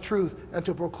on His truth and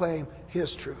to proclaim His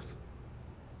truth.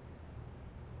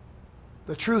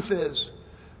 The truth is,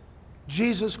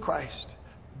 Jesus Christ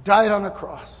died on a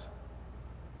cross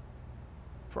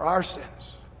for our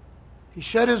sins. He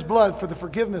shed His blood for the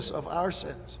forgiveness of our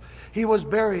sins. He was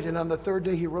buried, and on the third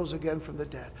day He rose again from the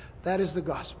dead. That is the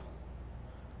gospel.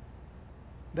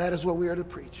 That is what we are to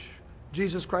preach.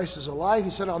 Jesus Christ is alive.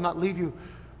 He said, I'll not leave you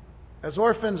as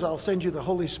orphans. I'll send you the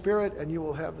Holy Spirit, and you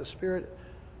will have the Spirit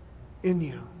in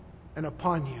you and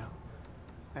upon you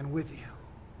and with you.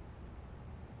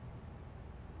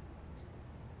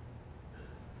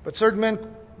 But certain men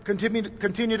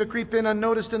continue to creep in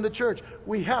unnoticed in the church.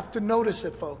 We have to notice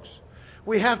it, folks.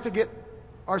 We have to get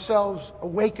ourselves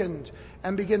awakened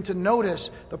and begin to notice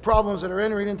the problems that are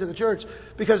entering into the church,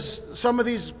 because some of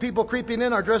these people creeping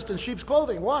in are dressed in sheep's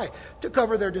clothing. Why? To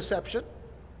cover their deception.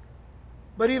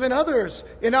 But even others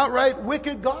in outright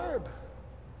wicked garb.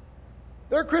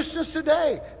 There are Christians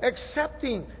today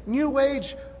accepting New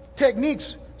Age techniques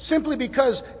simply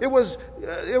because it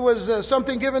was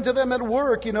something given to them at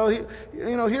work.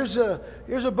 Here's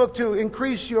a book to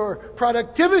increase your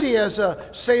productivity as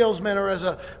a salesman or as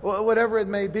a whatever it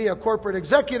may be, a corporate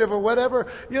executive or whatever.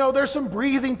 There's some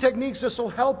breathing techniques this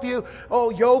will help you. Oh,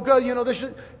 yoga. This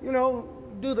should.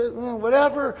 Do the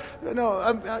whatever.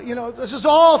 This is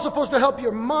all supposed to help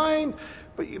your mind.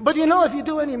 But if you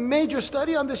do any major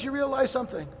study on this, you realize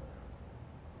something.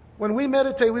 When we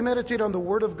meditate on the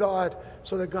Word of God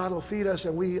so that God will feed us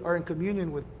and we are in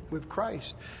communion with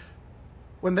Christ.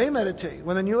 When they meditate,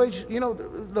 when the New Age,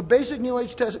 the basic New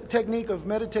Age technique of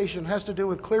meditation has to do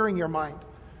with clearing your mind.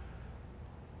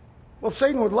 Well,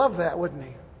 Satan would love that, wouldn't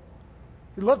he?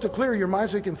 He'd love to clear your mind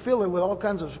so he can fill it with all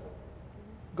kinds of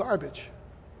garbage.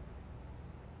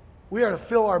 We are to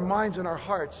fill our minds and our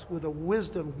hearts with the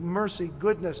wisdom, mercy,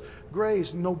 goodness, grace,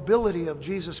 nobility of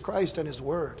Jesus Christ and His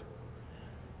Word.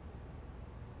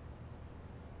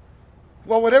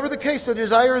 Well, whatever the case, the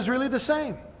desire is really the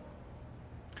same.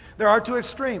 There are two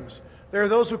extremes. There are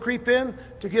those who creep in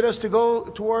to get us to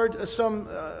go toward some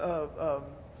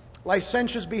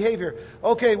licentious behavior.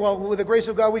 Okay, well, with the grace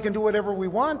of God, we can do whatever we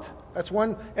want. That's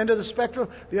one end of the spectrum.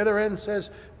 The other end says,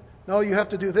 no, you have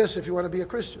to do this if you want to be a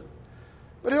Christian.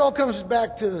 But it all comes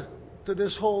back to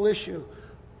this whole issue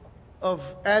of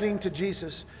adding to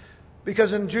Jesus.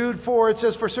 Because in Jude 4 it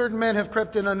says, for certain men have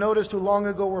crept in unnoticed who long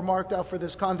ago were marked out for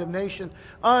this condemnation.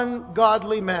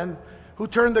 Ungodly men who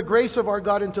turn the grace of our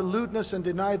God into lewdness and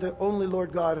deny the only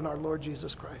Lord God and our Lord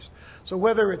Jesus Christ. So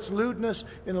whether it's lewdness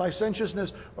in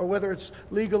licentiousness or whether it's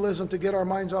legalism to get our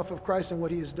minds off of Christ and what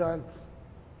He has done,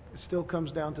 it still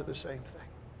comes down to the same thing.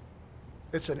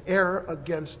 It's an error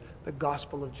against the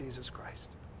gospel of Jesus Christ.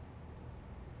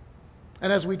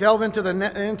 And as we delve into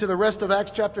the rest of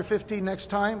Acts chapter 15 next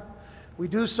time, we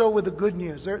do so with the good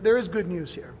news. There is good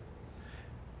news here.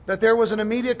 That there was an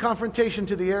immediate confrontation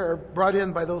to the error brought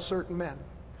in by those certain men.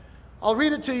 I'll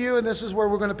read it to you, and this is where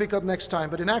we're going to pick up next time.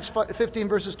 But in Acts 15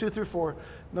 verses 2 through 4,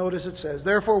 notice it says,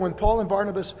 therefore when Paul and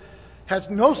Barnabas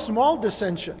had no small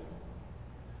dissension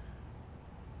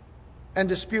and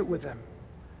dispute with them.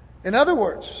 In other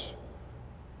words,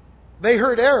 they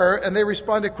heard error and they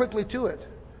responded quickly to it.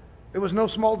 It was no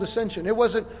small dissension. It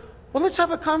wasn't, well, let's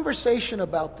have a conversation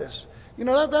about this.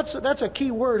 That's a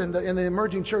key word in the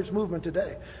emerging church movement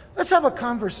today. Let's have a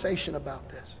conversation about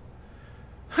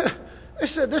this. They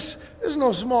said, this is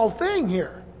no small thing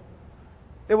here.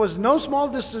 There was no small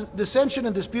dissension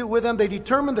and dispute with them. They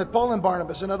determined that Paul and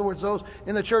Barnabas, in other words, those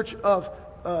in the church of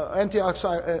Antioch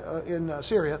in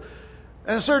Syria,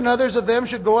 and certain others of them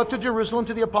should go up to Jerusalem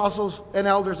to the apostles and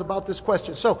elders about this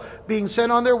question. So, being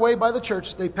sent on their way by the church,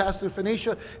 they passed through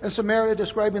Phoenicia and Samaria,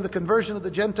 describing the conversion of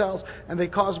the Gentiles, and they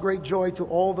caused great joy to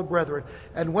all the brethren.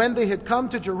 And when they had come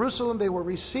to Jerusalem, they were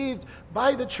received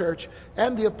by the church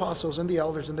and the apostles and the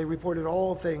elders, and they reported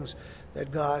all things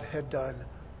that God had done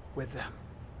with them.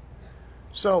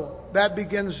 So, that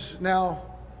begins now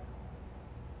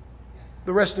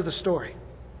the rest of the story.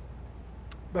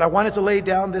 But I wanted to lay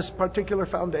down this particular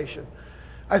foundation.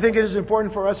 I think it is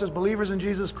important for us as believers in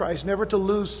Jesus Christ never to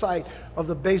lose sight of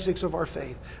the basics of our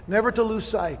faith. Never to lose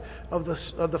sight of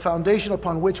the foundation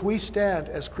upon which we stand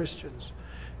as Christians.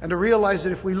 And to realize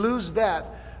that if we lose that,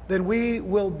 then we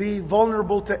will be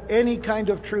vulnerable to any kind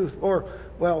of truth, or,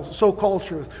 well, so-called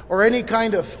truth, or any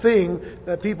kind of thing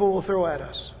that people will throw at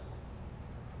us.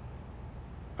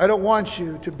 I don't want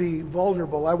you to be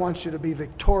vulnerable. I want you to be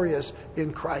victorious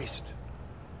in Christ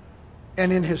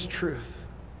and in His truth.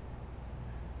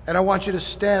 And I want you to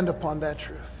stand upon that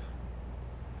truth.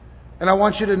 And I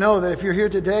want you to know that if you're here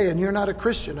today and you're not a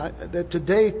Christian, that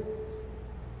today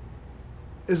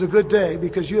is a good day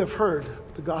because you have heard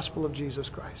the gospel of Jesus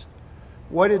Christ.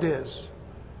 What it is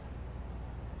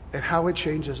and how it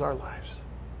changes our lives.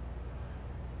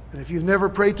 And if you've never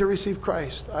prayed to receive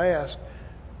Christ, I ask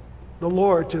the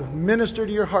Lord to minister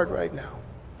to your heart right now,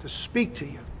 to speak to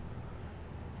you,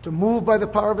 to move by the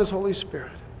power of His Holy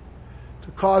Spirit,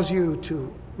 to cause you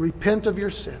to repent of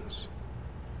your sins,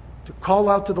 to call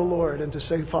out to the Lord and to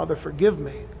say, Father, forgive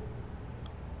me.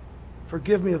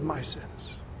 Forgive me of my sins.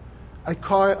 I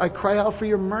cry out for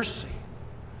your mercy,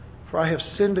 for I have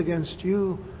sinned against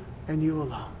you and you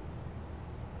alone.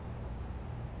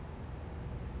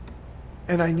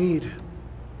 And I need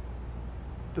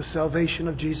the salvation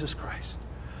of Jesus Christ.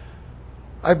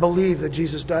 I believe that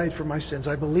Jesus died for my sins.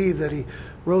 I believe that He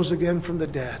rose again from the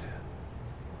dead.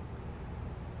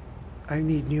 I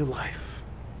need new life.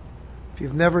 If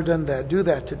you've never done that, do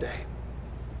that today.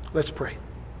 Let's pray.